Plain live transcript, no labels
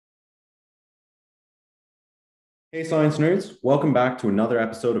Hey, science nerds. Welcome back to another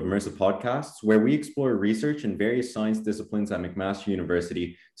episode of MURSA Podcasts, where we explore research in various science disciplines at McMaster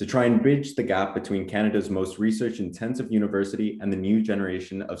University to try and bridge the gap between Canada's most research-intensive university and the new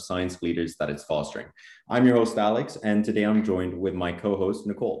generation of science leaders that it's fostering. I'm your host, Alex, and today I'm joined with my co-host,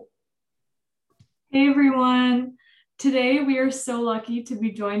 Nicole. Hey, everyone. Today, we are so lucky to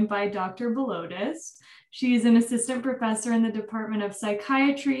be joined by Dr. Balodis. She is an assistant professor in the Department of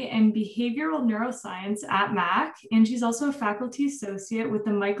Psychiatry and Behavioural Neuroscience at MAC, and she's also a faculty associate with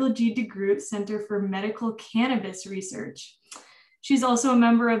the Michael G. DeGroote Centre for Medicinal Cannabis Research. She's also a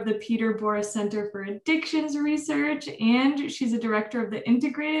member of the Peter Boris Centre for Addictions Research, and she's a director of the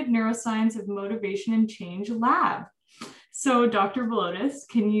Integrated Neuroscience of Motivation and Change Lab. So, Dr. Balodis,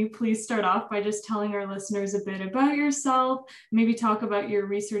 can you please start off by just telling our listeners a bit about yourself, maybe talk about your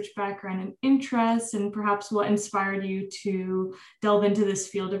research background and interests, and perhaps what inspired you to delve into this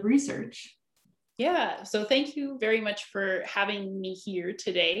field of research? Yeah, so thank you very much for having me here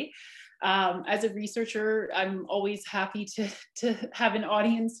today. As a researcher, I'm always happy to have an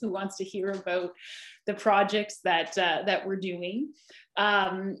audience who wants to hear about the projects that we're doing.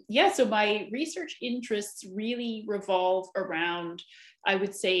 So my research interests really revolve around, I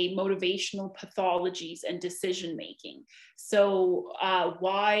would say, motivational pathologies and decision making. So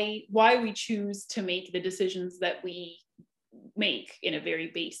why we choose to make the decisions that we make in a very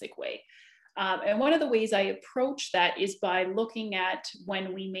basic way. And one of the ways I approach that is by looking at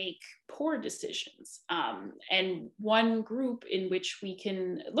when we make poor decisions. And one group in which we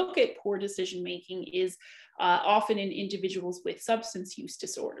can look at poor decision making is often in individuals with substance use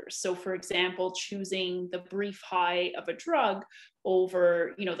disorders. So, for example, choosing the brief high of a drug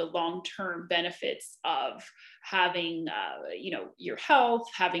over, the long-term benefits of having, your health,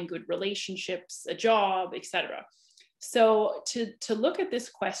 having good relationships, a job, etc. So to look at this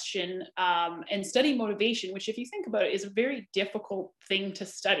question and study motivation, which if you think about it is a very difficult thing to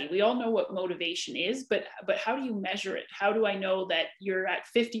study. We all know what motivation is, but how do you measure it? How do I know that you're at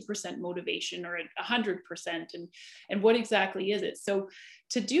 50% motivation or at 100%? And what exactly is it? So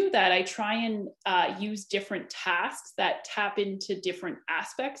to do that, I try and use different tasks that tap into different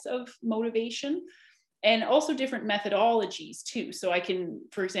aspects of motivation. And also different methodologies too. So I can,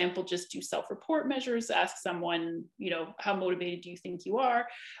 for example, just do self-report measures, ask someone, how motivated do you think you are?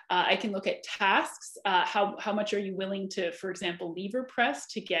 I can look at tasks. How much are you willing to, for example, lever press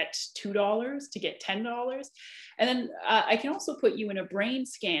to get $2, to get $10? And then I can also put you in a brain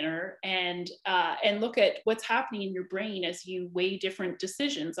scanner and look at what's happening in your brain as you weigh different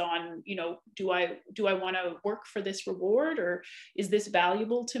decisions on, do I want to work for this reward, or is this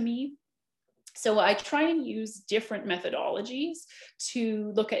valuable to me? So I try and use different methodologies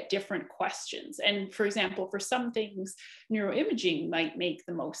to look at different questions. And for example, for some things, neuroimaging might make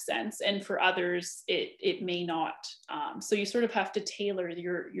the most sense. And for others, it may not. So you sort of have to tailor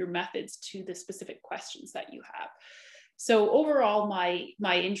your methods to the specific questions that you have. So overall,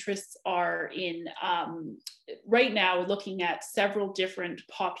 my interests are in right now looking at several different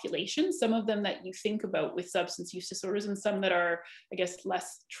populations, some of them that you think about with substance use disorders and some that are, I guess,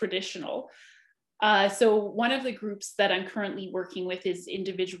 less traditional. So one of the groups that I'm currently working with is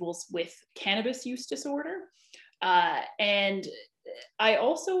individuals with cannabis use disorder. And I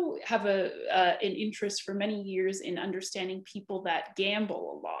also have an interest for many years in understanding people that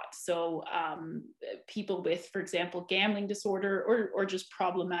gamble a lot. So people with, for example, gambling disorder or just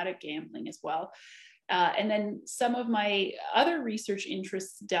problematic gambling as well. And then some of my other research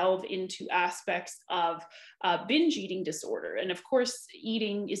interests delve into aspects of binge eating disorder. And of course,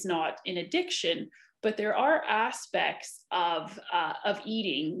 eating is not an addiction, but there are aspects of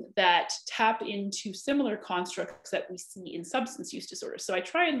eating that tap into similar constructs that we see in substance use disorders. So I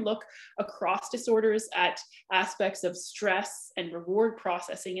try and look across disorders at aspects of stress and reward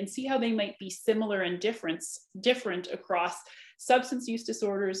processing and see how they might be similar and different across substance use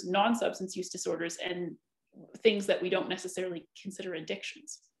disorders, non-substance use disorders, and things that we don't necessarily consider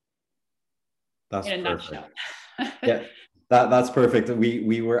addictions. That's in a perfect. nutshell. Yeah, that's perfect.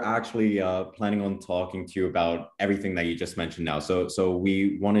 We were actually planning on talking to you about everything that you just mentioned now. So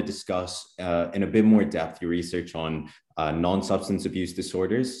we want to discuss in a bit more depth your research on non-substance abuse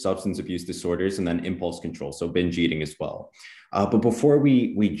disorders, substance abuse disorders, and then impulse control, so binge eating as well. But before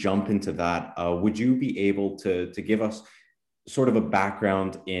we jump into that, would you be able to give us sort of a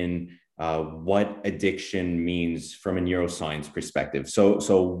background in what addiction means from a neuroscience perspective?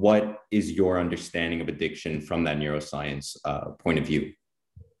 So what is your understanding of addiction from that neuroscience point of view?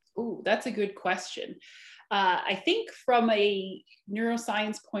 Oh, that's a good question. I think from a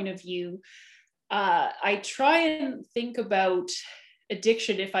neuroscience point of view, I try and think about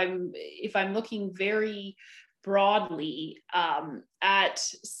addiction if I'm looking very broadly at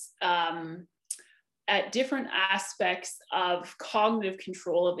different aspects of cognitive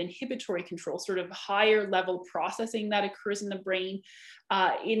control, of inhibitory control, sort of higher level processing that occurs in the brain,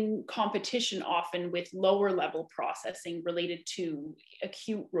 in competition often with lower level processing related to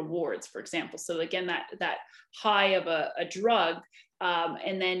acute rewards, for example. So again, that high of a drug,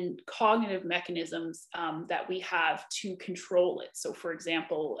 and then cognitive mechanisms that we have to control it. So for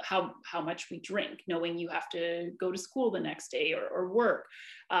example, how much we drink, knowing you have to go to school the next day or work.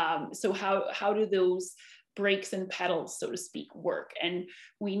 So how do those brakes and pedals, so to speak, work? And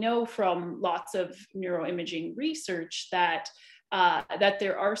we know from lots of neuroimaging research that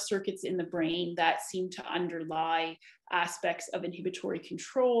there are circuits in the brain that seem to underlie aspects of inhibitory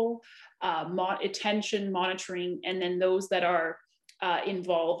control, attention, monitoring, and then those that are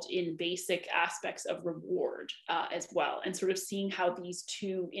involved in basic aspects of reward as well, and sort of seeing how these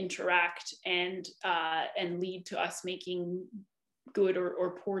two interact and lead to us making good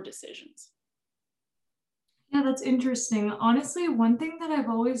or poor decisions. Yeah, that's interesting. Honestly, one thing that I've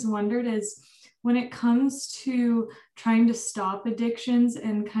always wondered is when it comes to trying to stop addictions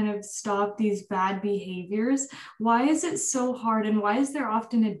and kind of stop these bad behaviors, why is it so hard, and why is there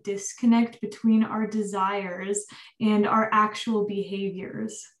often a disconnect between our desires and our actual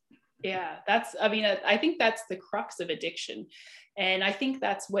behaviors? Yeah, I think that's the crux of addiction. And I think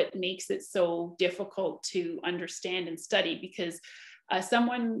that's what makes it so difficult to understand and study, because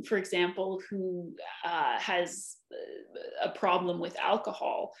someone, for example, who has a problem with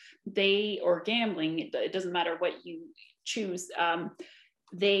alcohol, or gambling, it doesn't matter what you choose,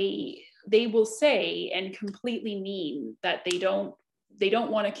 they will say and completely mean that they don't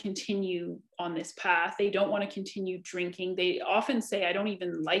want to continue on this path. They don't want to continue drinking. They often say, I don't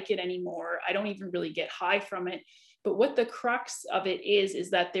even like it anymore. I don't even really get high from it. But what the crux of it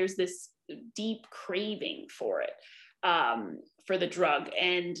is that there's this deep craving for it, for the drug.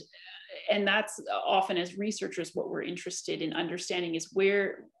 And that's often, as researchers, what we're interested in understanding is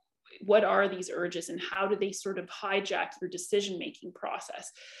what are these urges and how do they sort of hijack your decision-making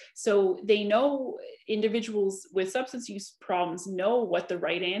process? So they know, individuals with substance use problems know what the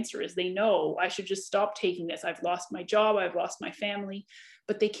right answer is. They know, I should just stop taking this. I've lost my job, I've lost my family,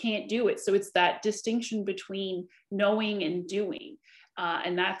 but they can't do it. So it's that distinction between knowing and doing.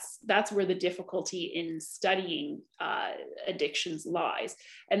 And that's where the difficulty in studying addictions lies.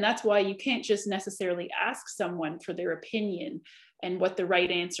 And that's why you can't just necessarily ask someone for their opinion and what the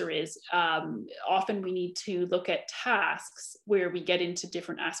right answer is. Often we need to look at tasks where we get into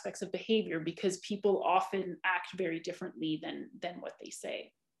different aspects of behavior, because people often act very differently than what they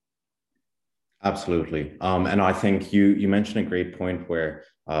say. Absolutely. And I think you mentioned a great point where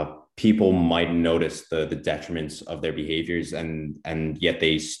people might notice the detriments of their behaviors, and yet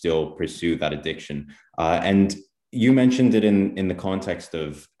they still pursue that addiction. And you mentioned it in the context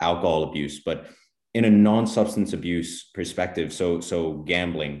of alcohol abuse, but in a non-substance abuse perspective, so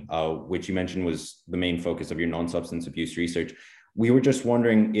gambling, which you mentioned was the main focus of your non-substance abuse research. We were just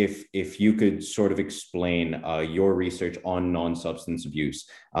wondering if you could sort of explain your research on non-substance abuse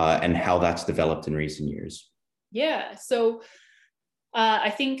and how that's developed in recent years. Yeah, so I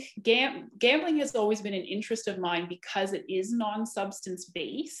think gambling has always been an interest of mine because it is non-substance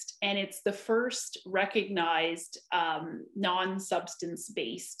based, and it's the first recognized non-substance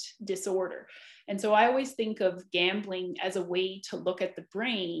based disorder. And so I always think of gambling as a way to look at the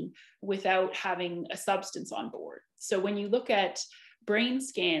brain without having a substance on board. So when you look at brain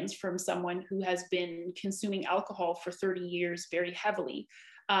scans from someone who has been consuming alcohol for 30 years very heavily,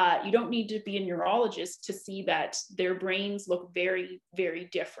 you don't need to be a neurologist to see that their brains look very, very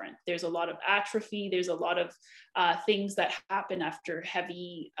different. There's a lot of atrophy. There's a lot of things that happen after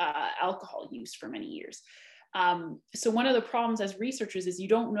heavy alcohol use for many years. So one of the problems as researchers is you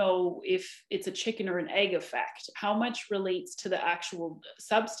don't know if it's a chicken or an egg effect. How much relates to the actual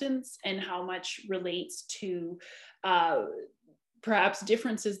substance and how much relates to perhaps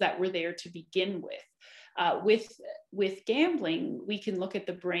differences that were there to begin with. With gambling, we can look at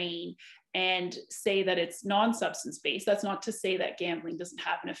the brain and say that it's non-substance based. That's not to say that gambling doesn't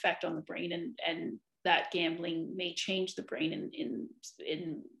have an effect on the brain, and that gambling may change the brain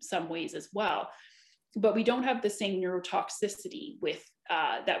in some ways as well. But we don't have the same neurotoxicity with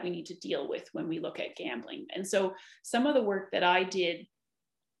that we need to deal with when we look at gambling. And so some of the work that I did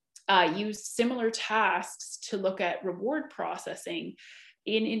used similar tasks to look at reward processing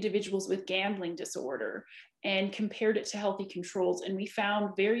in individuals with gambling disorder and compared it to healthy controls. And we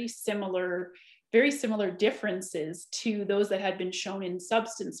found very similar differences to those that had been shown in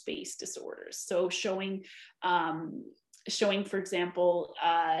substance-based disorders. So showing showing, for example,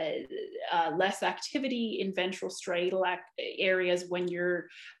 less activity in ventral striatal areas when you're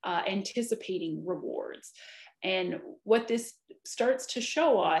anticipating rewards. And what this starts to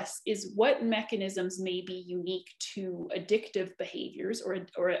show us is what mechanisms may be unique to addictive behaviors or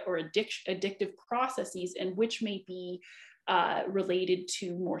addictive processes, and which may be related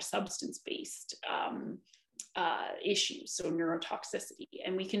to more substance-based issues, so neurotoxicity.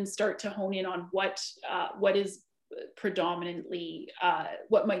 And we can start to hone in on what is predominantly,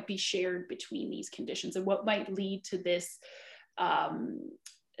 what might be shared between these conditions, and what might lead to this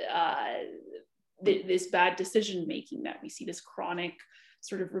this bad decision making that we see, this chronic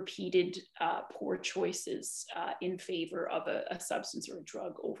sort of repeated poor choices in favor of a substance or a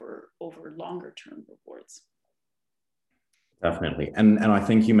drug over longer term rewards. Definitely. And I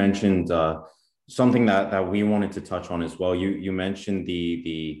think you mentioned something that we wanted to touch on as well. You mentioned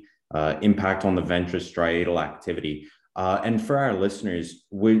the impact on the ventrostriatal activity. And for our listeners,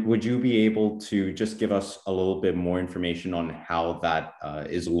 would you be able to just give us a little bit more information on how that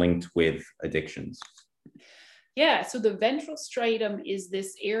is linked with addictions? Yeah, so the ventral striatum is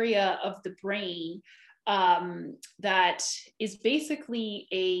this area of the brain that is basically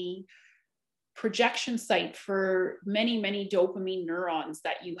a projection site for many, many dopamine neurons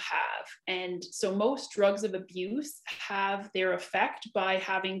that you have. And so most drugs of abuse have their effect by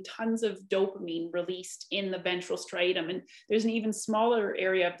having tons of dopamine released in the ventral striatum. And there's an even smaller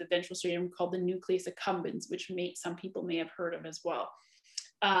area of the ventral striatum called the nucleus accumbens, which some people may have heard of as well.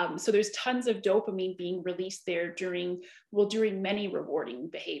 So there's tons of dopamine being released there during many rewarding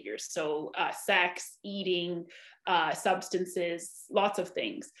behaviors. So sex, eating, substances, lots of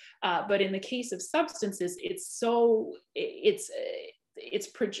things. But in the case of substances, it's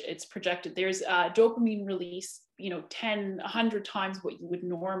projected. There's dopamine release, 10, 100 times what you would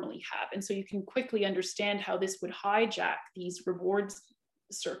normally have. And so you can quickly understand how this would hijack these rewards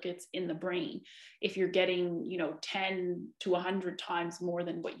circuits in the brain if you're getting 10 to 100 times more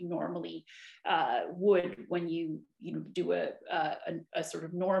than what you normally would when you do a sort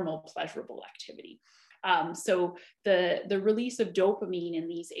of normal pleasurable activity. So the release of dopamine in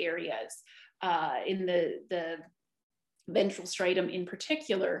these areas, in the ventral striatum in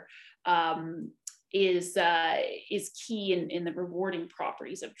particular, is key in the rewarding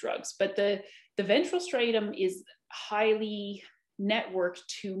properties of drugs. But the ventral striatum is highly networked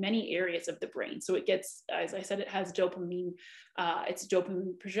to many areas of the brain. So it gets, as I said, it has dopamine, it's a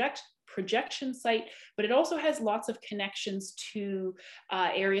dopamine projection site, but it also has lots of connections to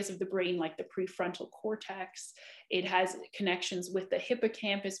areas of the brain like the prefrontal cortex. It has connections with the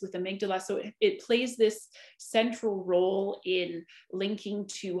hippocampus, with amygdala. So it plays this central role in linking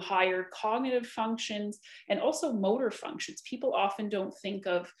to higher cognitive functions and also motor functions. People often don't think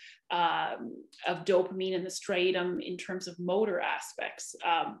of dopamine in the striatum in terms of motor aspects,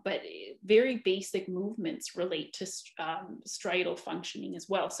 but very basic movements relate to striatal functioning as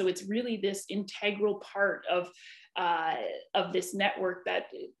well. So it's really this integral part of this network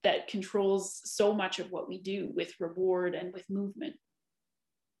that controls so much of what we do with reward and with movement.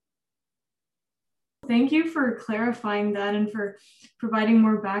 Thank you for clarifying that and for providing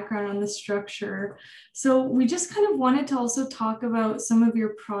more background on the structure. So we just kind of wanted to also talk about some of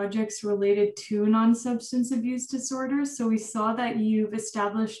your projects related to non-substance abuse disorders. So we saw that you've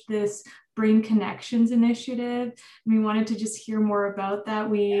established this Brain Connections initiative. We wanted to just hear more about that.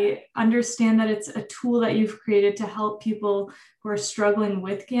 We understand that it's a tool that you've created to help people who are struggling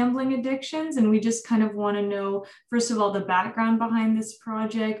with gambling addictions. And we just kind of want to know, first of all, the background behind this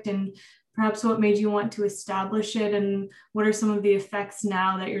project and perhaps what made you want to establish it, and what are some of the effects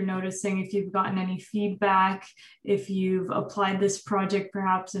now that you're noticing, if you've gotten any feedback, if you've applied this project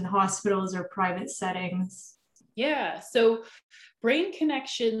perhaps in hospitals or private settings. Yeah, so Brain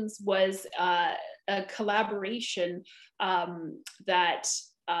Connections was a collaboration that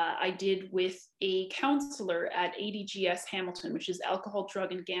I did with a counselor at ADGS Hamilton, which is Alcohol,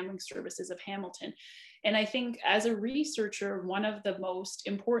 Drug, and Gambling Services of Hamilton. And I think as a researcher, one of the most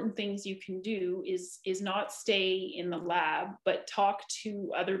important things you can do is not stay in the lab, but talk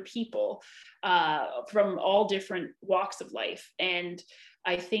to other people from all different walks of life. And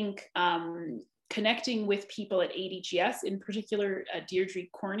I think connecting with people at ADGS, in particular, Deirdre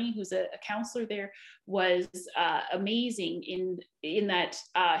Corney, who's a counselor there, was amazing in that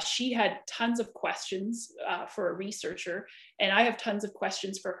she had tons of questions for a researcher, and I have tons of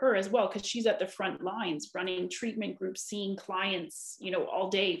questions for her as well, because she's at the front lines running treatment groups, seeing clients, all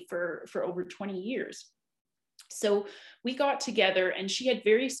day for over 20 years. So we got together and she had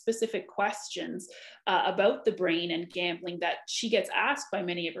very specific questions about the brain and gambling that she gets asked by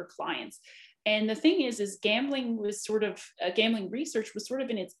many of her clients. And the thing is gambling was sort of, gambling research was sort of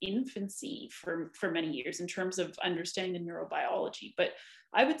in its infancy for many years in terms of understanding the neurobiology. But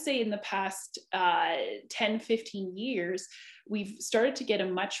I would say in the past 10, 15 years, we've started to get a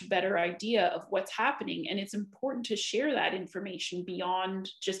much better idea of what's happening. And it's important to share that information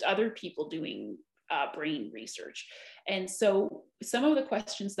beyond just other people doing brain research. And so some of the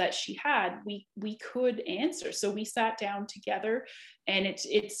questions that she had, we could answer. So we sat down together, and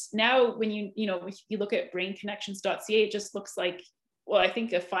it's now when you look at brainconnections.ca, it just looks like, well, I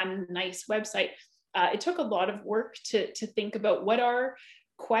think a fun, nice website. It took a lot of work to think about what are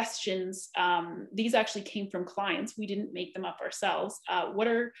questions. These actually came from clients. We didn't make them up ourselves. What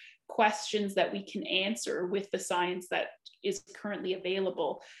are questions that we can answer with the science that is currently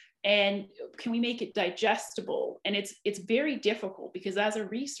available? And can we make it digestible? And it's very difficult, because as a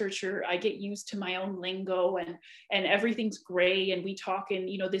researcher, I get used to my own lingo, and everything's gray, and we talk in,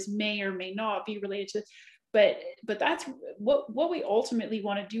 this may or may not be related to, but that's what we ultimately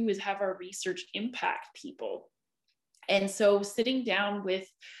want to do, is have our research impact people. And so sitting down with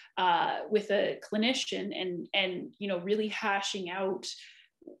a clinician and really hashing out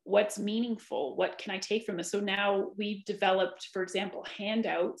what's meaningful, what can I take from this? So now we've developed, for example,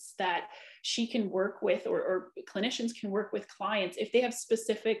 handouts that she can work with, or clinicians can work with clients if they have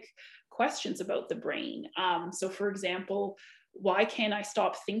specific questions about the brain. So for example, why can't I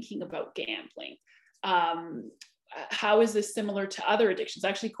stop thinking about gambling? How is this similar to other addictions?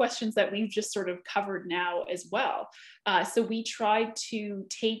 Actually, questions that we've just sort of covered now as well. So we tried to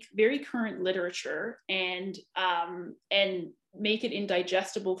take very current literature and make it in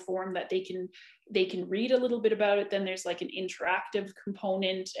digestible form that they can read a little bit about it. Then there's like an interactive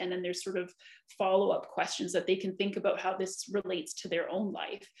component, and then there's sort of follow-up questions that they can think about how this relates to their own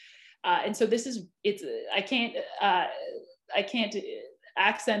life. And so I can't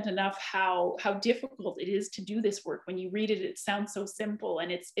accent enough how difficult it is to do this work. When you read it, it sounds so simple,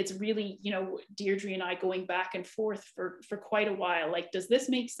 and it's really, Deirdre and I going back and forth for quite a while. Like, does this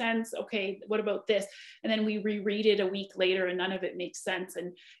make sense? Okay, what about this? And then we reread it a week later, and none of it makes sense.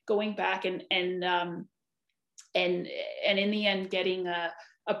 And going back and in the end, getting a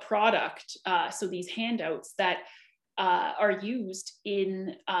product. So these handouts that are used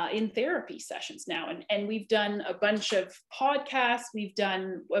in therapy sessions now. And we've done a bunch of podcasts, we've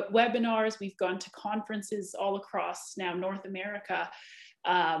done webinars, we've gone to conferences all across now North America.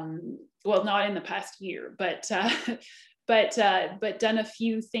 Well, not in the past year, but done a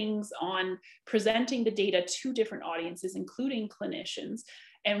few things on presenting the data to different audiences, including clinicians.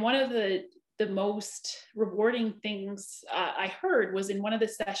 And one of the most rewarding things I heard was in one of the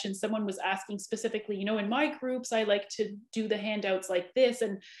sessions, someone was asking specifically, in my groups, I like to do the handouts like this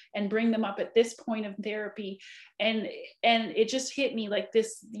and bring them up at this point of therapy. And it just hit me like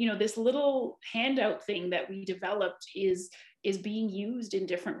this, this little handout thing that we developed is being used in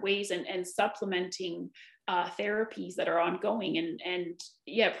different ways and supplementing therapies that are ongoing and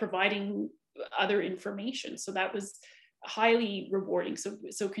providing other information. So that was highly rewarding.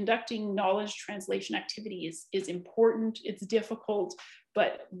 So conducting knowledge translation activity is important. It's difficult,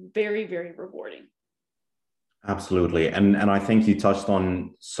 but very, very rewarding. Absolutely. And I think you touched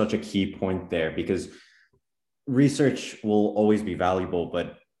on such a key point there, because research will always be valuable,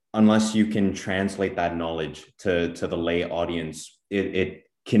 but unless you can translate that knowledge to the lay audience, it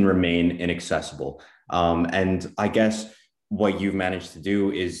can remain inaccessible. And I guess what you've managed to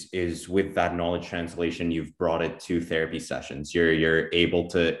do is with that knowledge translation, you've brought it to therapy sessions. You're able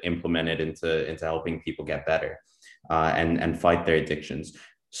to implement it into helping people get better and fight their addictions.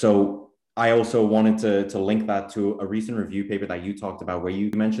 So I also wanted to link that to a recent review paper that you talked about, where you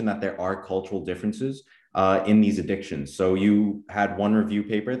mentioned that there are cultural differences in these addictions. So you had one review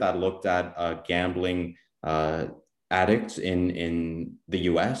paper that looked at gambling addicts in the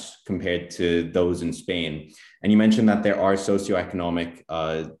US compared to those in Spain. And you mentioned that there are socioeconomic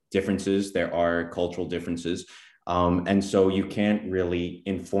differences, there are cultural differences. And so you can't really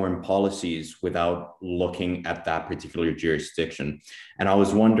inform policies without looking at that particular jurisdiction. And I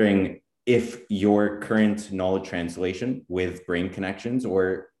was wondering if your current knowledge translation with Brain Connections,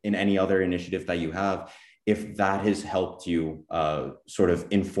 or in any other initiative that you have, if that has helped you sort of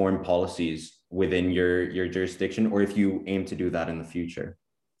inform policies within your jurisdiction, or if you aim to do that in the future.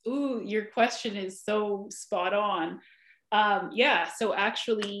 Ooh, your question is so spot on. So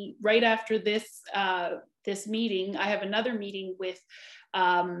actually right after this this meeting, I have another meeting with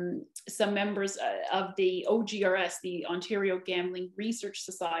some members of the OGRS, the Ontario Gambling Research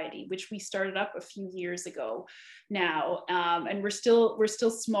Society, which we started up a few years ago now, and we're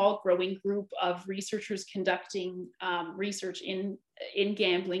still small, growing group of researchers conducting research in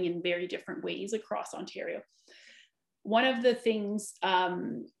gambling in very different ways across Ontario. One of the things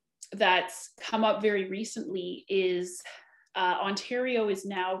that's come up very recently is Ontario is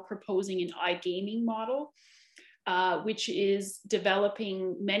now proposing an iGaming model, which is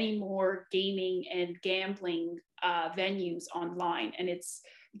developing many more gaming and gambling venues online. And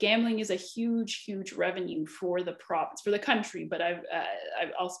gambling is a huge revenue for the province, for the country, but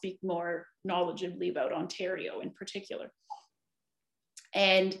I'll speak more knowledgeably about Ontario in particular.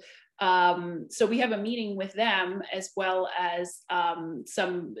 And so we have a meeting with them, as well as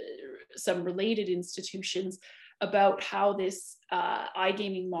some related institutions, about how this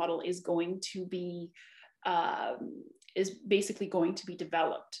iGaming model is basically going to be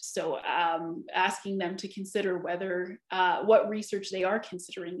developed. So asking them to consider what research they are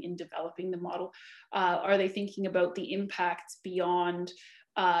considering in developing the model. Are they thinking about the impacts beyond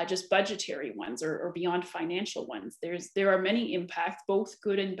just budgetary ones or beyond financial ones? There are many impacts, both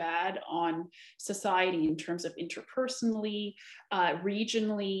good and bad, on society in terms of interpersonally,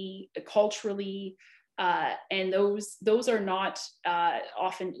 regionally, culturally. And those are not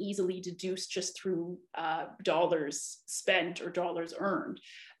often easily deduced just through dollars spent or dollars earned.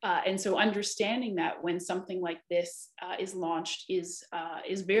 And so understanding that when something like this is launched is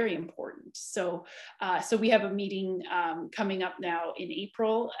very important. So we have a meeting coming up now in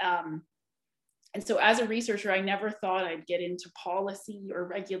April. And so as a researcher, I never thought I'd get into policy or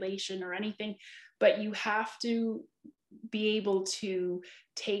regulation or anything, but you have to be able to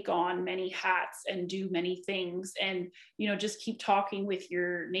take on many hats and do many things, and just keep talking with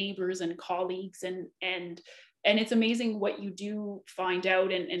your neighbors and colleagues, and it's amazing what you do find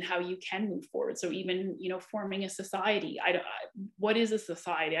out and how you can move forward. So even forming a society, what is a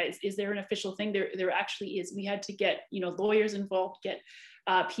society? Is there an official thing? There actually is. We had to get lawyers involved, get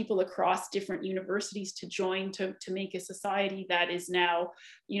people across different universities to join to make a society that is now,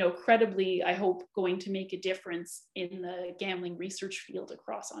 credibly, I hope, going to make a difference in the gambling research field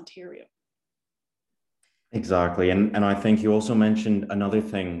across Ontario. Exactly. And I think you also mentioned another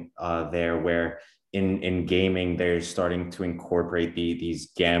thing there, where in gaming, they're starting to incorporate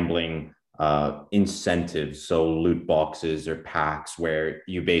these gambling incentives, so loot boxes or packs, where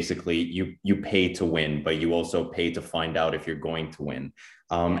you basically you pay to win, but you also pay to find out if you're going to win.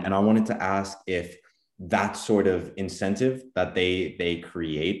 And I wanted to ask if that sort of incentive that they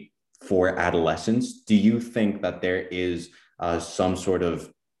create for adolescents, do you think that there is some sort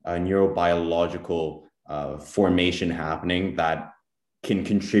of neurobiological formation happening that can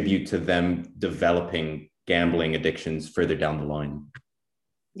contribute to them developing gambling addictions further down the line?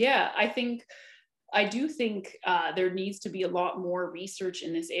 Yeah, I do think there needs to be a lot more research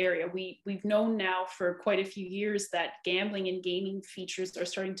in this area. We've known now for quite a few years that gambling and gaming features are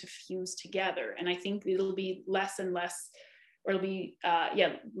starting to fuse together. And I think it'll be less and less, or it'll be,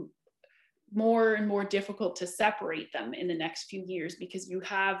 more and more difficult to separate them in the next few years, because you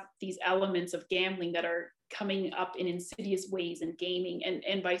have these elements of gambling that are coming up in insidious ways in gaming,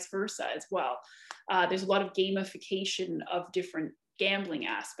 and vice versa as well. There's a lot of gamification of different gambling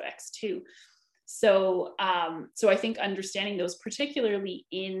aspects too. So I think understanding those, particularly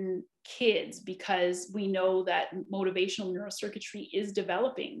in kids, because we know that motivational neurocircuitry is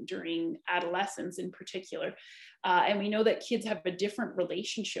developing during adolescence in particular. And we know that kids have a different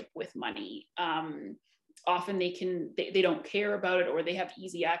relationship with money. Often they don't care about it, or they have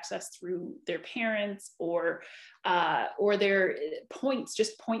easy access through their parents, or their points,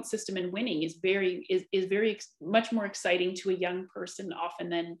 just point system and winning is very much more exciting to a young person often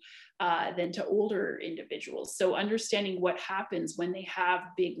than to older individuals. So understanding what happens when they have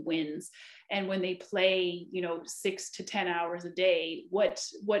big wins and when they play 6 to 10 hours a day, what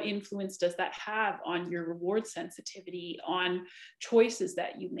influence does that have on your reward sensitivity, on choices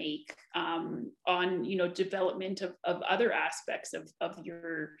that you make, on development of other aspects of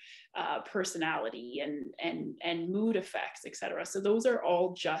your personality and mood effects, etc. So those are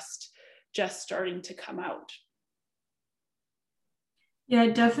all just starting to come out. Yeah,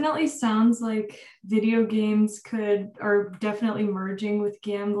 it definitely sounds like video games are definitely merging with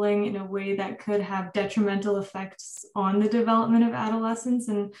gambling in a way that could have detrimental effects on the development of adolescents,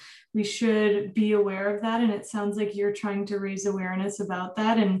 and we should be aware of that. And it sounds like you're trying to raise awareness about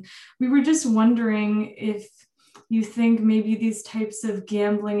that. And we were just wondering if you think maybe these types of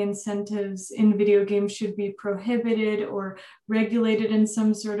gambling incentives in video games should be prohibited or regulated in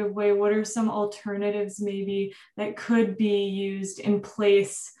some sort of way? What are some alternatives maybe that could be used in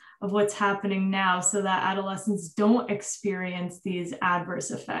place of what's happening now so that adolescents don't experience these adverse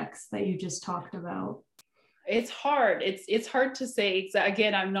effects that you just talked about? It's hard. It's hard to say.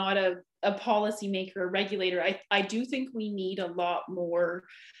 Again, I'm not a policymaker or regulator. I do think we need a lot more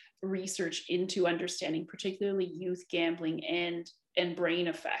research into understanding particularly youth gambling and brain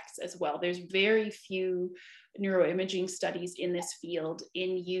effects as well. There's very few neuroimaging studies in this field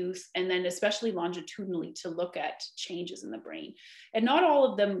in youth, and then especially longitudinally to look at changes in the brain. And not all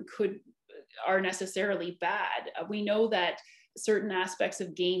of them are necessarily bad. We know that certain aspects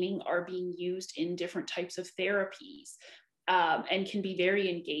of gaming are being used in different types of therapies and can be very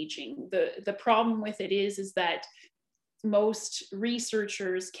engaging. The problem with it is that most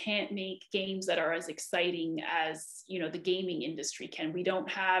researchers can't make games that are as exciting as, you know, the gaming industry can. We don't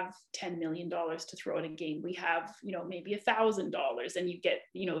have $10 million to throw at a game. We have, you know, maybe $1,000, and you get,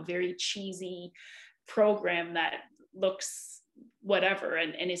 you know, a very cheesy program that looks whatever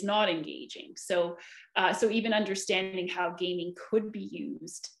and is not engaging. So even understanding how gaming could be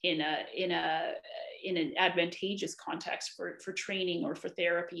used in an advantageous context for training or for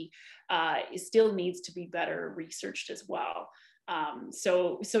therapy it still needs to be better researched as well.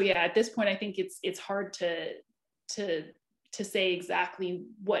 So yeah, at this point, I think it's hard to say exactly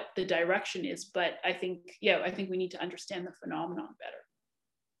what the direction is, but I think we need to understand the phenomenon better.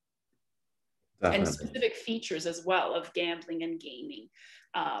 Definitely. And specific features as well of gambling and gaming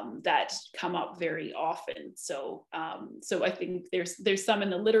that come up very often. So I think there's some in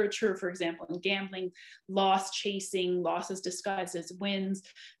the literature, for example, in gambling, loss chasing, losses disguised as wins.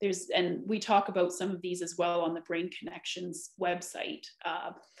 And we talk about some of these as well on the Brain Connections website.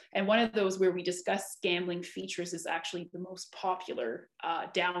 And one of those where we discuss gambling features is actually the most popular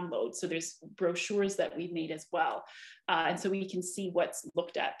download. So there's brochures that we've made as well. And so we can see what's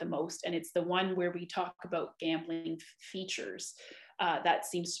looked at the most. And it's the one where we talk about gambling features that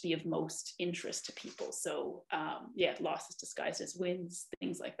seems to be of most interest to people. So losses disguised as wins,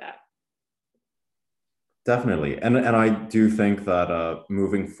 things like that. Definitely. And I do think that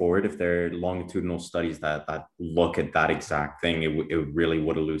moving forward, if there are longitudinal studies that look at that exact thing, it really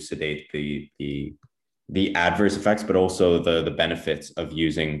would elucidate the adverse effects, but also the benefits of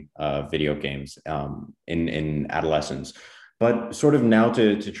using video games in adolescence. But sort of now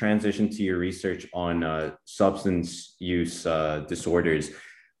to transition to your research on substance use disorders,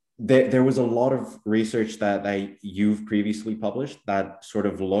 there was a lot of research that you've previously published that sort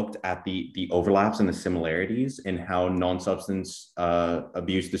of looked at the overlaps and the similarities in how non-substance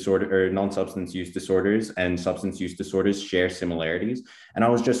abuse disorder or non-substance use disorders and substance use disorders share similarities. And I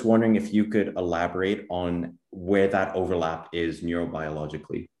was just wondering if you could elaborate on where that overlap is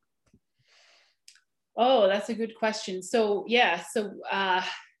neurobiologically. Oh, that's a good question. So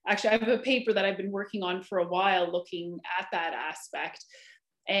actually I have a paper that I've been working on for a while looking at that aspect.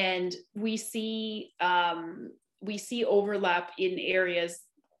 And we see overlap in areas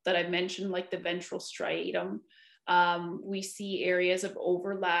that I've mentioned, like the ventral striatum. We see areas of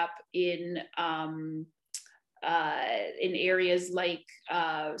overlap in areas like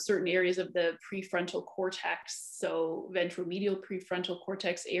certain areas of the prefrontal cortex, so ventromedial prefrontal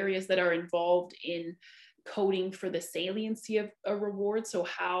cortex, areas that are involved in coding for the saliency of a reward. So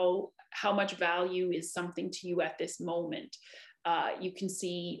how much value is something to you at this moment? You can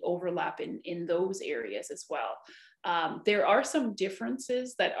see overlap in those areas as well. There are some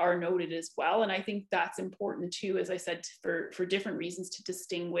differences that are noted as well. And I think that's important too, as I said, for different reasons, to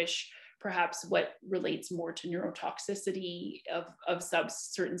distinguish perhaps what relates more to neurotoxicity of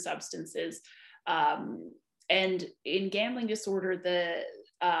certain substances. And in gambling disorder,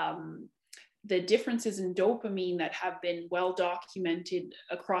 the differences in dopamine that have been well documented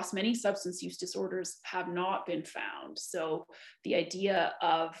across many substance use disorders have not been found. So the idea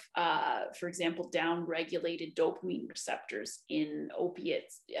of, for example, down-regulated dopamine receptors in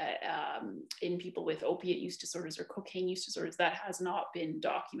opiates, in people with opiate use disorders or cocaine use disorders, that has not been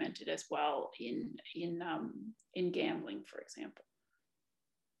documented as well in gambling, for example,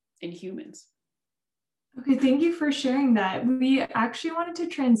 in humans. Okay, thank you for sharing that. We actually wanted to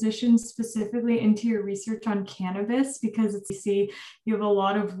transition specifically into your research on cannabis because we see you have a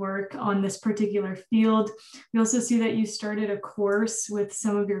lot of work on this particular field. We also see that you started a course with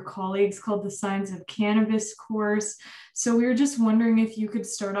some of your colleagues called the Science of Cannabis course. So we were just wondering if you could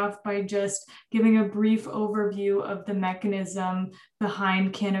start off by just giving a brief overview of the mechanism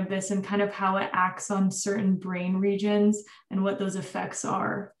behind cannabis and kind of how it acts on certain brain regions and what those effects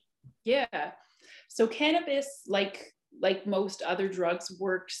are. Yeah. So cannabis, like most other drugs,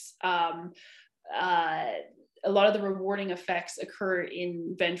 works. A lot of the rewarding effects occur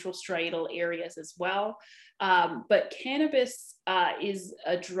in ventral striatal areas as well. But cannabis is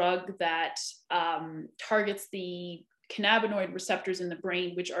a drug that targets the cannabinoid receptors in the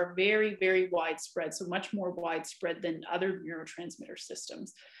brain, which are very, very widespread, so much more widespread than other neurotransmitter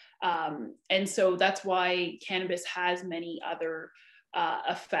systems. And so that's why cannabis has many other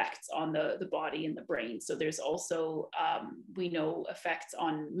effects on the body and the brain. So there's also, we know, effects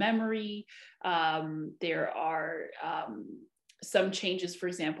on memory. There are some changes, for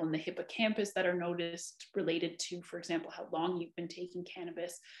example, in the hippocampus that are noticed related to, for example, how long you've been taking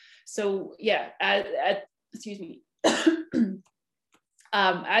cannabis. So yeah, excuse me.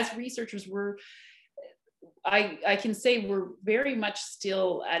 As researchers, I can say we're very much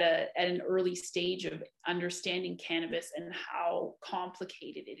still at an early stage of understanding cannabis and how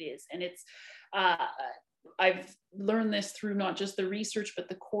complicated it is. And it's, I've learned this through not just the research, but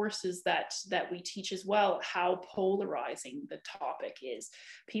the courses that we teach as well, how polarizing the topic is.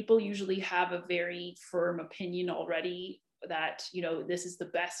 People usually have a very firm opinion already that, you know, this is the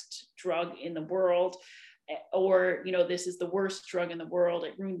best drug in the world, or, you know, this is the worst drug in the world,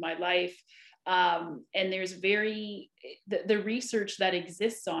 it ruined my life. And there's the research that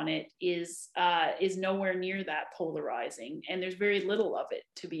exists on it is nowhere near that polarizing, and there's very little of it,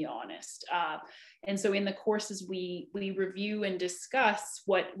 to be honest. And so in the courses we review and discuss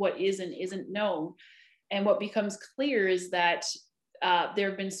what is and isn't known, and what becomes clear is that there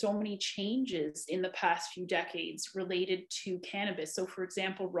have been so many changes in the past few decades related to cannabis. So for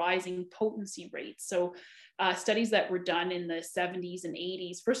example, rising potency rates. So studies that were done in the 70s and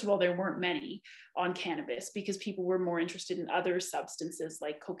 80s, first of all, there weren't many on cannabis because people were more interested in other substances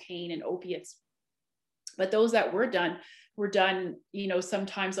like cocaine and opiates. But those that were done, you know,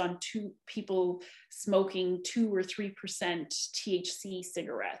 sometimes on people smoking 2 or 3% THC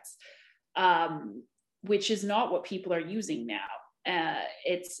cigarettes, which is not what people are using now.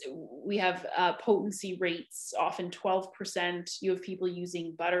 We have potency rates often 12%. You have people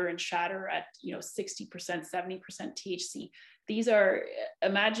using butter and shatter at 60%, 70% THC. These are,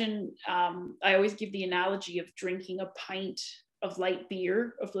 imagine, I always give the analogy of drinking a pint of light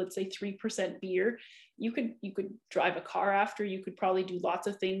beer, of let's say 3% beer. You could drive a car after, you could probably do lots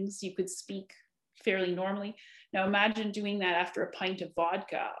of things, you could speak fairly normally. Now imagine doing that after a pint of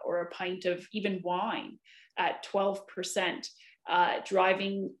vodka or a pint of even wine at 12%.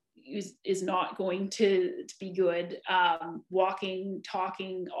 Driving is not going to be good. Walking,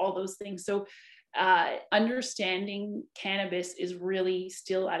 talking, all those things. So understanding cannabis is really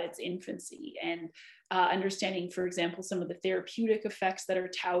still at its infancy, and understanding, for example, some of the therapeutic effects that are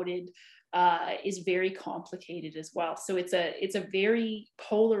touted is very complicated as well. So it's a very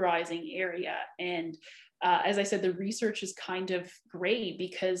polarizing area. And as I said, the research is kind of gray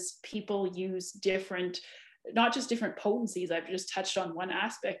because people use not just different potencies. I've just touched on one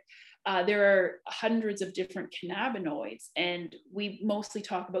aspect. There are hundreds of different cannabinoids, and we mostly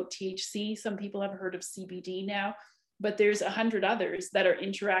talk about THC. Some people have heard of CBD now, but there's 100 others that are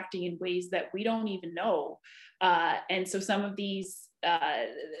interacting in ways that we don't even know. And so some of these,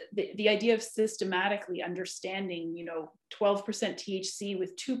 the idea of systematically understanding, 12% THC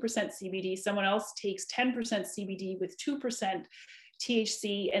with 2% CBD, someone else takes 10% CBD with 2%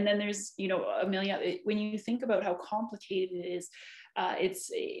 THC, and then there's a million. When you think about how complicated it is,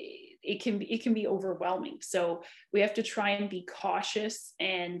 it can be overwhelming. So we have to try and be cautious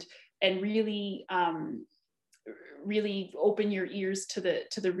and really really open your ears to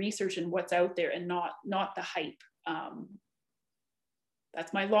the research and what's out there, and not the hype.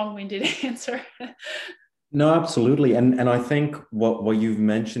 That's my long-winded answer. No, absolutely, and I think what you've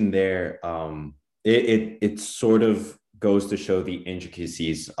mentioned there, it sort of goes to show the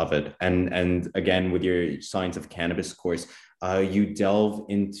intricacies of it. And again, with your Science of Cannabis course, you delve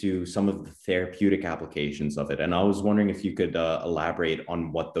into some of the therapeutic applications of it. And I was wondering if you could elaborate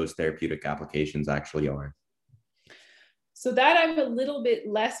on what those therapeutic applications actually are. So that I'm a little bit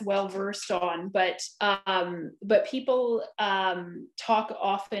less well-versed on, but people talk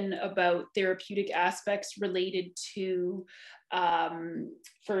often about therapeutic aspects related to,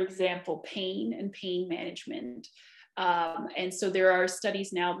 for example, pain and pain management. And so there are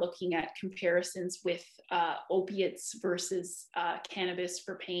studies now looking at comparisons with opiates versus cannabis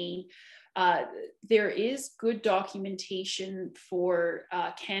for pain. There is good documentation for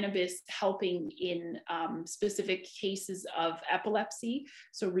cannabis helping in specific cases of epilepsy,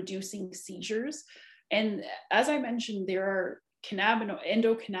 so reducing seizures. And as I mentioned, there are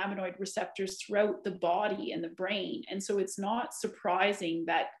endocannabinoid receptors throughout the body and the brain. And so it's not surprising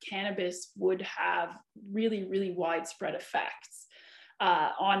that cannabis would have really, really widespread effects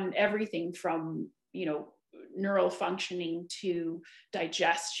on everything from, neural functioning to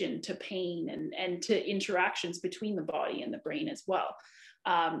digestion to pain and to interactions between the body and the brain as well.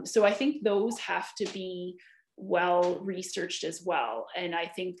 So I think those have to be well researched as well. And I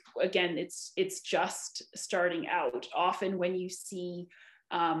think, again, it's just starting out. Often when you see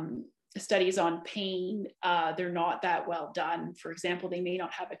studies on pain, they're not that well done. For example, they may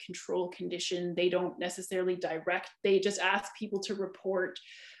not have a control condition. They don't necessarily they just ask people to report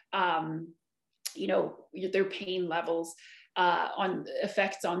their pain levels. On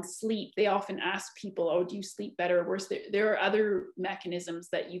effects on sleep, they often ask people, oh, do you sleep better or worse? There are other mechanisms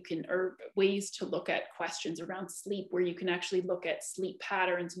that you can, or ways to look at questions around sleep, where you can actually look at sleep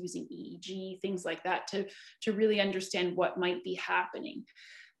patterns using EEG, things like that, to really understand what might be happening.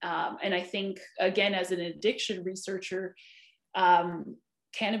 And I think, again, as an addiction researcher,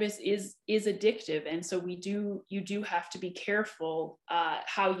 cannabis is addictive, and so you do have to be careful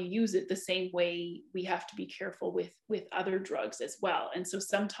how you use it, the same way we have to be careful with other drugs as well. And so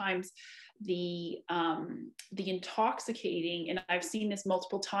sometimes the intoxicating, and I've seen this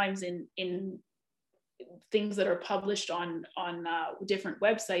multiple times in things that are published on different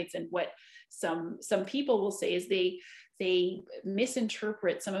websites, and what some people will say is they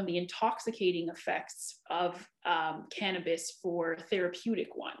misinterpret some of the intoxicating effects of cannabis for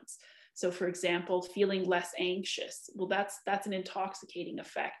therapeutic ones. So, for example, feeling less anxious. Well, that's an intoxicating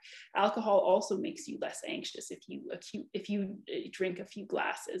effect. Alcohol also makes you less anxious if you drink a few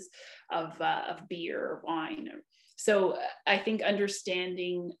glasses of beer or wine. So I think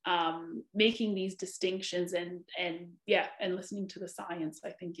understanding, making these distinctions and listening to the science, I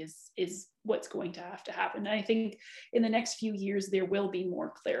think is what's going to have to happen. And I think in the next few years, there will be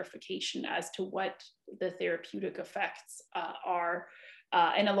more clarification as to what the therapeutic effects are.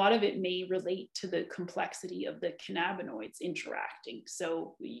 And a lot of it may relate to the complexity of the cannabinoids interacting.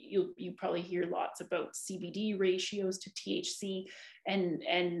 So you probably hear lots about CBD ratios to THC,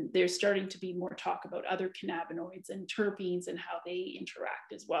 and there's starting to be more talk about other cannabinoids and terpenes and how they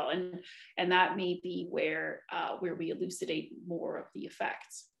interact as well. And that may be where we elucidate more of the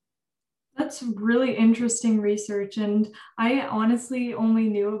effects. That's really interesting research. And I honestly only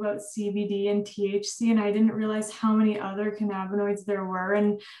knew about CBD and THC, and I didn't realize how many other cannabinoids there were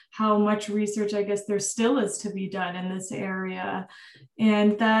and how much research I guess there still is to be done in this area.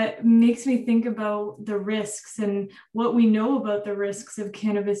 And that makes me think about the risks and what we know about the risks of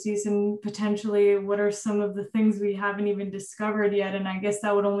cannabis use, and potentially what are some of the things we haven't even discovered yet. And I guess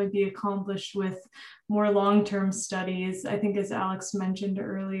that would only be accomplished with more long-term studies, I think, as Alex mentioned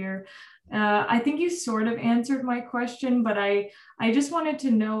earlier. I think you sort of answered my question, but I just wanted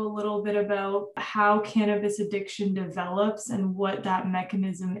to know a little bit about how cannabis addiction develops and what that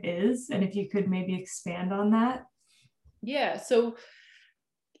mechanism is, and if you could maybe expand on that. Yeah, so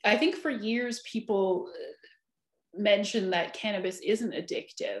I think for years people mentioned that cannabis isn't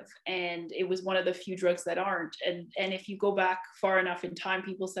addictive, and it was one of the few drugs that aren't. And if you go back far enough in time,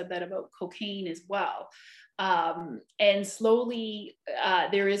 people said that about cocaine as well. And slowly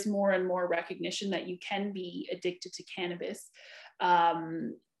there is more and more recognition that you can be addicted to cannabis,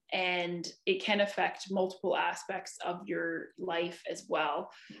 and it can affect multiple aspects of your life as well.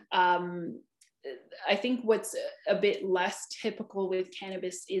 I think what's a bit less typical with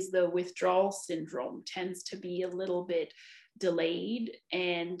cannabis is the withdrawal syndrome tends to be a little bit delayed,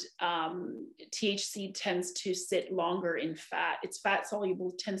 and THC tends to sit longer in fat. It's fat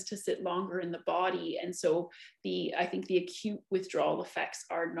soluble, tends to sit longer in the body, and so I think the acute withdrawal effects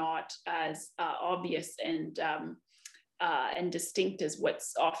are not as obvious and distinct as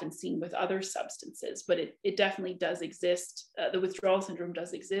what's often seen with other substances, but it definitely does exist. The withdrawal syndrome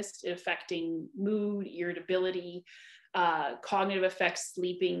does exist, affecting mood, irritability, cognitive effects,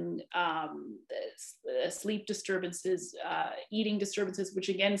 sleeping, sleep disturbances, eating disturbances, which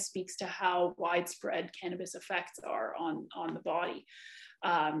again speaks to how widespread cannabis effects are on the body.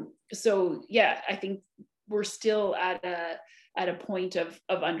 So yeah, I think we're still at a point of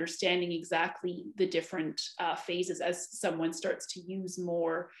understanding exactly the different phases as someone starts to use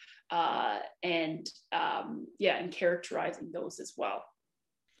more, and characterizing those as well.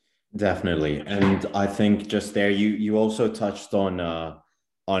 Definitely. And I think just there, you also touched on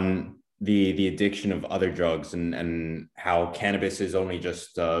the addiction of other drugs and how cannabis is only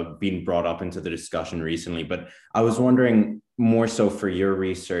just being brought up into the discussion recently. But I was wondering more so for your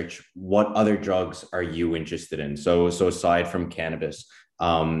research, what other drugs are you interested in? So aside from cannabis,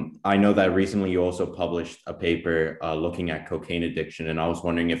 I know that recently you also published a paper looking at cocaine addiction, and I was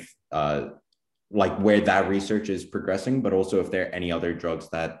wondering if like where that research is progressing, but also if there are any other drugs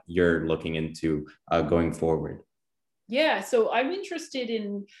that you're looking into going forward. Yeah, so I'm interested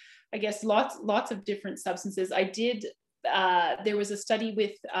in, I guess, lots of different substances. I did, there was a study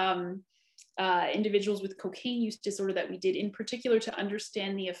with individuals with cocaine use disorder that we did in particular to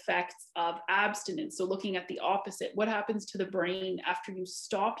understand the effects of abstinence. So looking at the opposite, what happens to the brain after you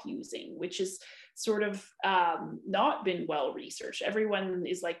stop using, which is sort of not been well researched. Everyone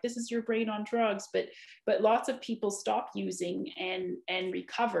is like, this is your brain on drugs, but lots of people stop using and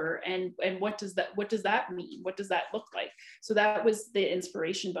recover. And what does that mean? What does that look like? So that was the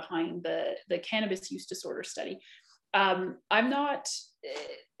inspiration behind the cannabis use disorder study. I'm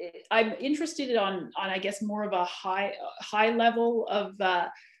interested on I guess more of a high level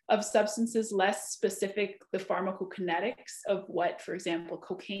of substances, less specific, the pharmacokinetics of what, for example,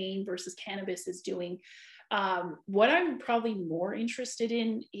 cocaine versus cannabis is doing. What I'm probably more interested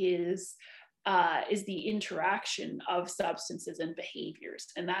in is the interaction of substances and behaviors,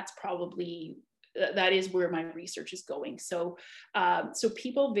 and that is where my research is going. So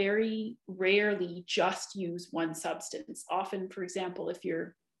people very rarely just use one substance. Often, for example, if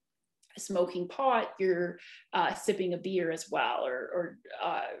you're smoking pot, you're sipping a beer as well, or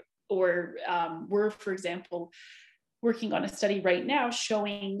we're, for example, working on a study right now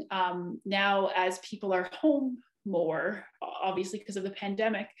showing now as people are home more, obviously because of the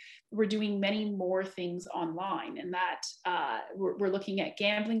pandemic, we're doing many more things online, and that we're looking at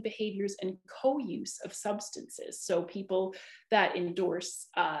gambling behaviors and co-use of substances. So people that endorse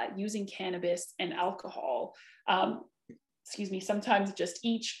using cannabis and alcohol, sometimes just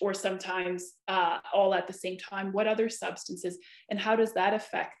each, or sometimes all at the same time. What other substances, and how does that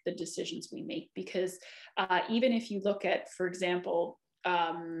affect the decisions we make? Because even if you look at, for example,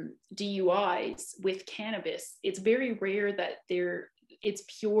 DUIs with cannabis, it's very rare that it's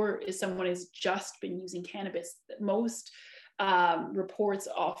pure if someone has just been using cannabis. Most reports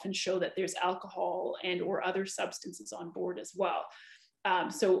often show that there's alcohol and or other substances on board as well.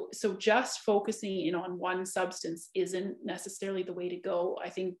 So just focusing in on one substance isn't necessarily the way to go. I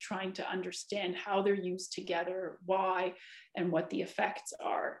think trying to understand how they're used together, why, and what the effects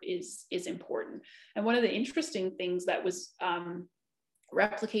are is important. And one of the interesting things that was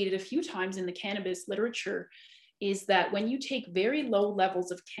replicated a few times in the cannabis literature is that when you take very low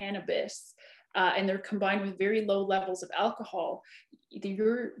levels of cannabis and they're combined with very low levels of alcohol,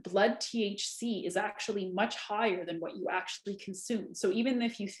 your blood THC is actually much higher than what you actually consume. So even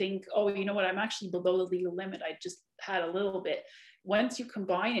if you think, oh, you know what, I'm actually below the legal limit, I just had a little bit. Once you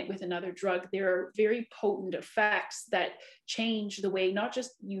combine it with another drug, there are very potent effects that change the way not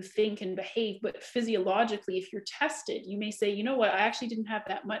just you think and behave, but physiologically, if you're tested, you may say, you know what, I actually didn't have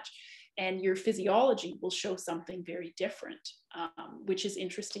that much. And your physiology will show something very different, which is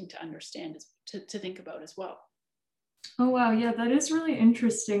interesting to understand, to think about as well. Oh, wow. Yeah, that is really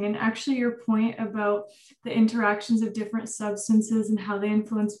interesting. And actually your point about the interactions of different substances and how they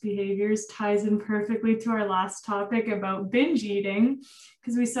influence behaviors ties in perfectly to our last topic about binge eating,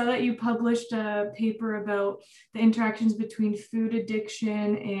 because we saw that you published a paper about the interactions between food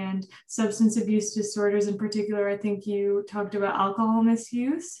addiction and substance abuse disorders. In particular, I think you talked about alcohol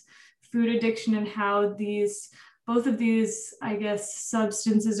misuse, food addiction, and how both of these, I guess,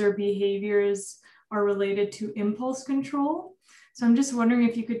 substances or behaviors are related to impulse control. So I'm just wondering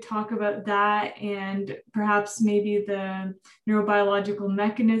if you could talk about that and perhaps maybe the neurobiological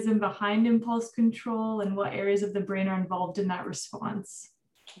mechanism behind impulse control and what areas of the brain are involved in that response.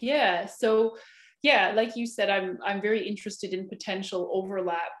 Yeah, so yeah, like you said, I'm very interested in potential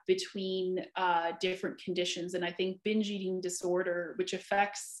overlap between different conditions. And I think binge eating disorder, which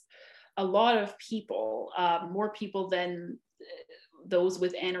affects a lot of people, more people than those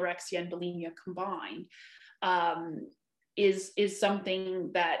with anorexia and bulimia combined, is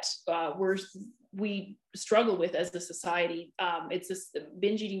something that we struggle with as a society. It's this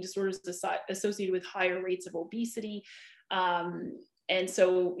binge eating disorders associated with higher rates of obesity. And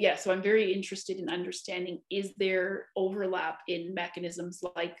so, yeah, so I'm very interested in understanding, is there overlap in mechanisms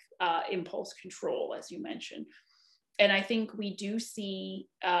like impulse control, as you mentioned? And I think we do see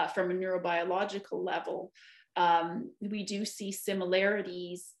from a neurobiological level, we do see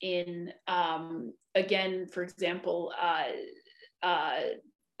similarities in, again, for example,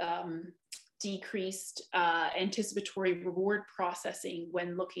 decreased anticipatory reward processing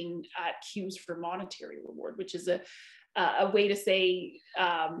when looking at cues for monetary reward, which is a way to say,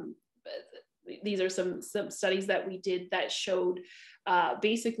 these are some studies that we did that showed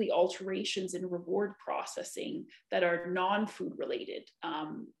basically alterations in reward processing that are non-food related.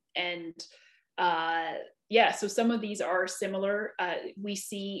 So some of these are similar. We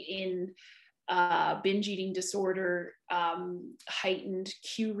see in binge eating disorder, heightened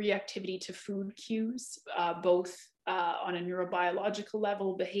cue reactivity to food cues, both on a neurobiological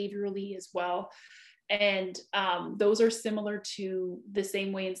level, behaviorally as well. And those are similar to the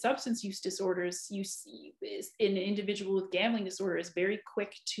same way in substance use disorders. You see in an individual with gambling disorder is very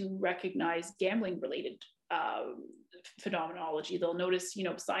quick to recognize gambling related phenomenology. They'll notice,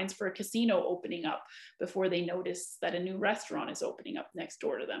 signs for a casino opening up before they notice that a new restaurant is opening up next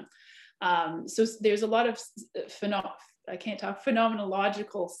door to them. So there's a lot of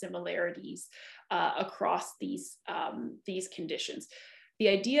phenomenological similarities across these conditions. The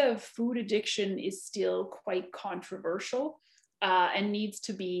idea of food addiction is still quite controversial and needs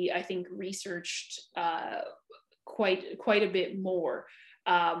to be, I think, researched quite a bit more.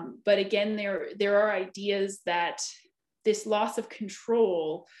 But again, there are ideas that this loss of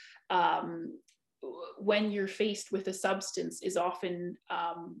control when you're faced with a substance is often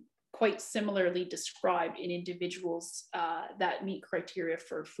quite similarly described in individuals that meet criteria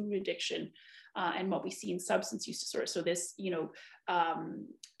for food addiction and what we see in substance use disorder. So this,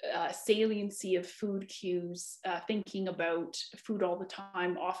 saliency of food cues, thinking about food all the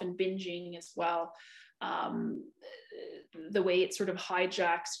time, often binging as well. The way it sort of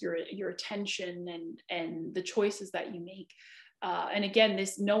hijacks your attention and the choices that you make. And again,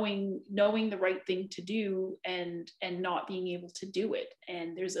 this knowing the right thing to do and not being able to do it.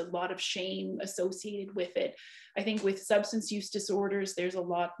 And there's a lot of shame associated with it. I think with substance use disorders, there's a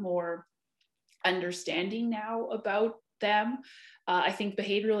lot more understanding now about them. I think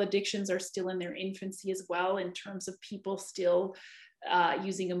behavioral addictions are still in their infancy as well, in terms of people still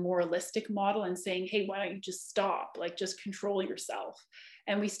using a moralistic model and saying, hey, why don't you just stop? Like, just control yourself.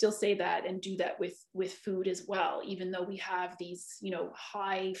 And we still say that and do that with food as well, even though we have these,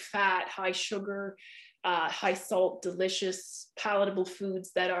 high fat, high sugar, high salt, delicious, palatable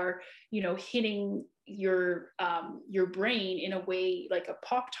foods that are, hitting your brain in a way like a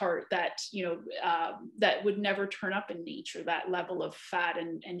Pop-Tart that, that would never turn up in nature, that level of fat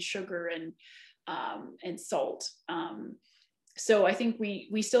and sugar and salt. So I think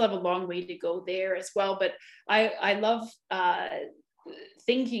we still have a long way to go there as well. But I love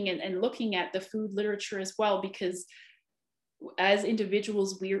thinking and looking at the food literature as well, because as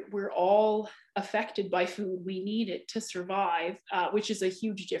individuals, we're all affected by food. We need it to survive, which is a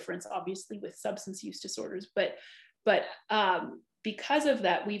huge difference, obviously, with substance use disorders. But because of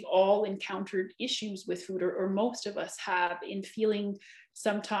that, we've all encountered issues with food, or most of us have, in feeling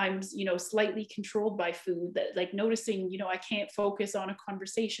sometimes, slightly controlled by food, that like noticing, I can't focus on a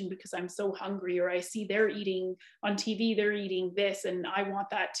conversation because I'm so hungry, or I see they're eating on TV, they're eating this and I want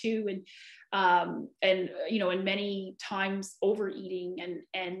that too. And many times overeating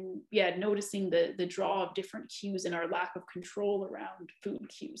and noticing the draw of different cues and our lack of control around food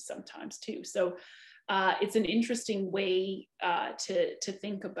cues sometimes too. So it's an interesting way to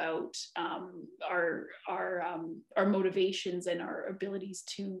think about our motivations and our abilities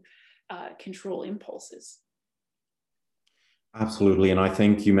to control impulses. Absolutely. And I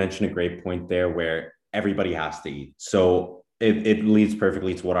think you mentioned a great point there where everybody has to eat. So it leads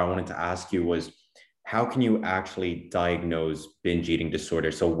perfectly to what I wanted to ask you was, how can you actually diagnose binge eating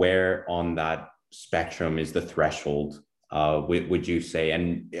disorder? So where on that spectrum is the threshold, would you say?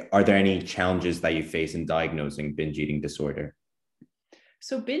 And are there any challenges that you face in diagnosing binge eating disorder?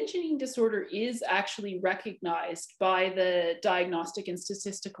 So binge eating disorder is actually recognized by the Diagnostic and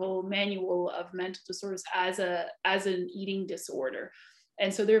Statistical Manual of Mental Disorders as an eating disorder.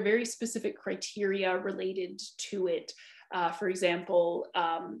 And so there are very specific criteria related to it. For example,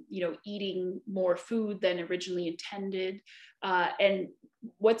 eating more food than originally intended. And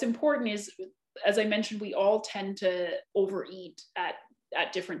what's important is, as I mentioned, we all tend to overeat at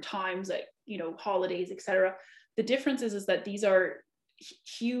different times, at holidays, etc. The difference is that these are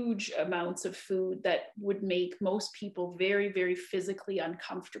huge amounts of food that would make most people very, very physically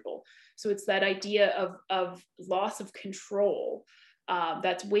uncomfortable. So it's that idea of loss of control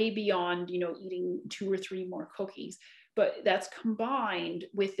that's way beyond eating 2 or 3 more cookies, but that's combined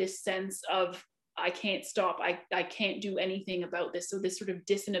with this sense of, I can't stop, I can't do anything about this. So this sort of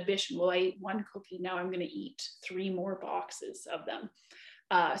disinhibition, well, I ate 1 cookie, now I'm going to eat 3 more boxes of them.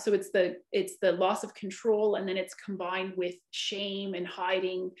 So it's the loss of control, and then it's combined with shame and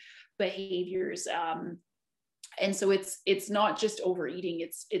hiding behaviors. And so it's not just overeating,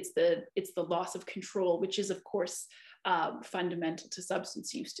 it's the loss of control, which is of course fundamental to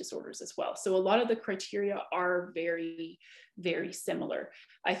substance use disorders as well. So a lot of the criteria are very, very similar.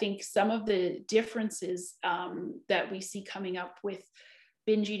 I think some of the differences that we see coming up with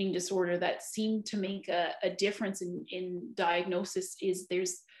binge eating disorder that seem to make a difference in diagnosis is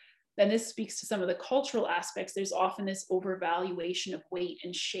and this speaks to some of the cultural aspects, there's often this overvaluation of weight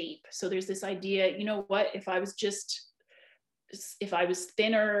and shape. So there's this idea, you know what, if I was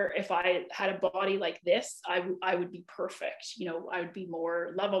thinner, if I had a body like this, I would be perfect. You know, I would be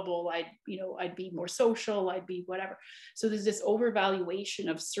more lovable. I'd be more social. I'd be whatever. So there's this overvaluation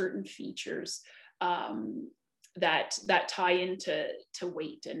of certain features that tie into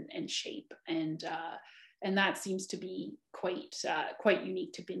weight and shape, and that seems to be quite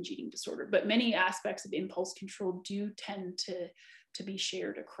unique to binge eating disorder. But many aspects of impulse control do tend to be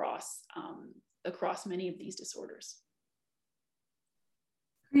shared across many of these disorders.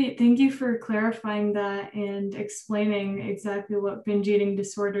 Great, thank you for clarifying that and explaining exactly what binge eating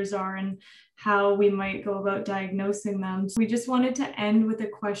disorders are and how we might go about diagnosing them. We just wanted to end with a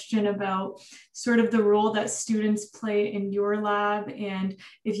question about sort of the role that students play in your lab, and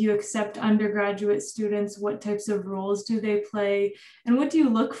if you accept undergraduate students, what types of roles do they play, and what do you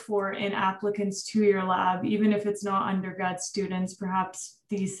look for in applicants to your lab, even if it's not undergrad students, perhaps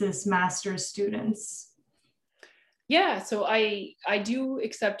thesis, master's students? Yeah, so I do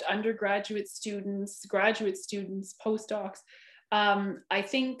accept undergraduate students, graduate students, postdocs. I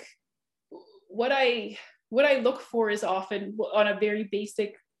think what I look for is often on a very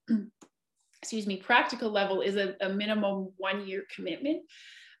basic, practical level is a minimum 1-year commitment.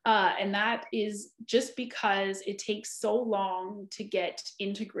 And that is just because it takes so long to get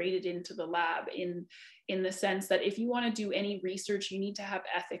integrated into the lab in the sense that if you want to do any research, you need to have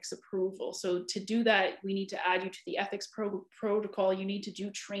ethics approval. So to do that, we need to add you to the ethics protocol. You need to do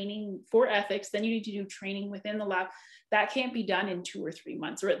training for ethics. Then you need to do training within the lab. That can't be done in 2 or 3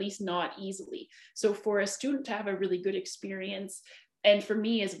 months, or at least not easily. So for a student to have a really good experience, and for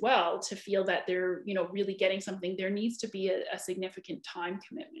me as well, to feel that they're, really getting something, there needs to be a significant time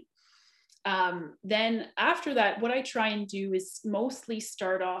commitment. Then after that, what I try and do is mostly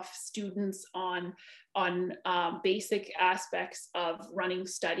start off students on basic aspects of running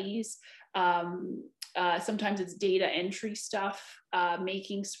studies. Sometimes it's data entry stuff,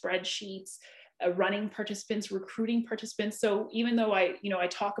 making spreadsheets, running participants, recruiting participants. So even though I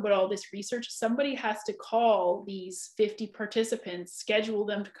talk about all this research, somebody has to call these 50 participants, schedule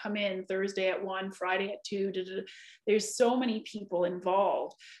them to come in Thursday at 1, Friday at 2. There's so many people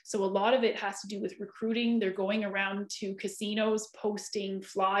involved. So a lot of it has to do with recruiting. They're going around to casinos, posting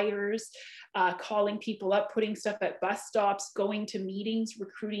flyers, calling people up, putting stuff at bus stops, going to meetings,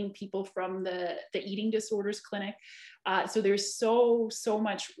 recruiting people from the eating disorders clinic. So there's so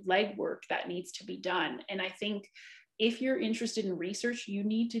much legwork that needs to be done. And I think if you're interested in research, you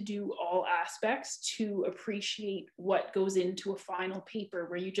need to do all aspects to appreciate what goes into a final paper,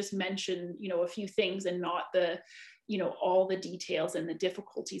 where you just mention, a few things and not all the details and the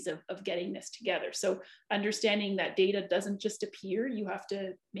difficulties of getting this together. So understanding that data doesn't just appear, you have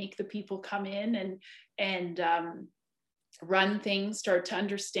to make the people come in and run things, start to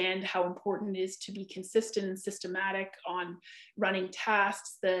understand how important it is to be consistent and systematic on running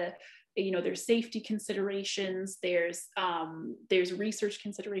tasks. There's safety considerations, there's research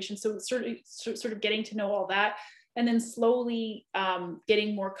considerations. So sort of getting to know all that, and then slowly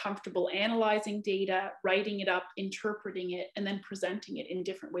getting more comfortable analyzing data, writing it up, interpreting it, and then presenting it in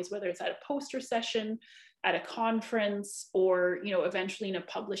different ways, whether it's at a poster session, at a conference, or eventually in a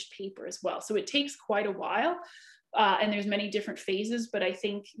published paper as well. So it takes quite a while. And there's many different phases, but I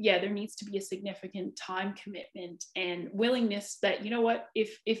think, there needs to be a significant time commitment and willingness that,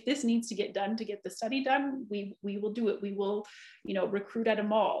 if this needs to get done to get the study done, we will do it. We will, recruit at a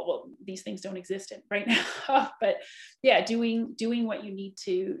mall. Well, these things don't exist right now, but doing what you need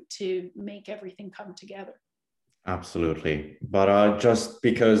to make everything come together. Absolutely. But just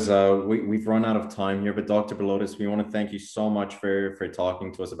because we've run out of time here, but Dr. Balodis, we want to thank you so much for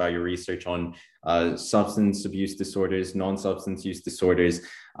talking to us about your research on substance abuse disorders, non-substance use disorders,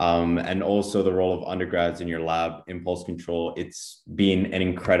 and also the role of undergrads in your lab, impulse control. It's been an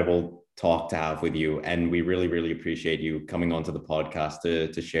incredible talk to have with you, and we really, really appreciate you coming onto the podcast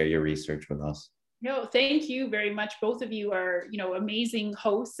to share your research with us. No, thank you very much. Both of you are, amazing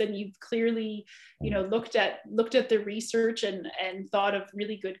hosts, and you've clearly, looked at the research and thought of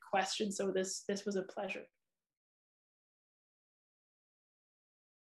really good questions. So this was a pleasure.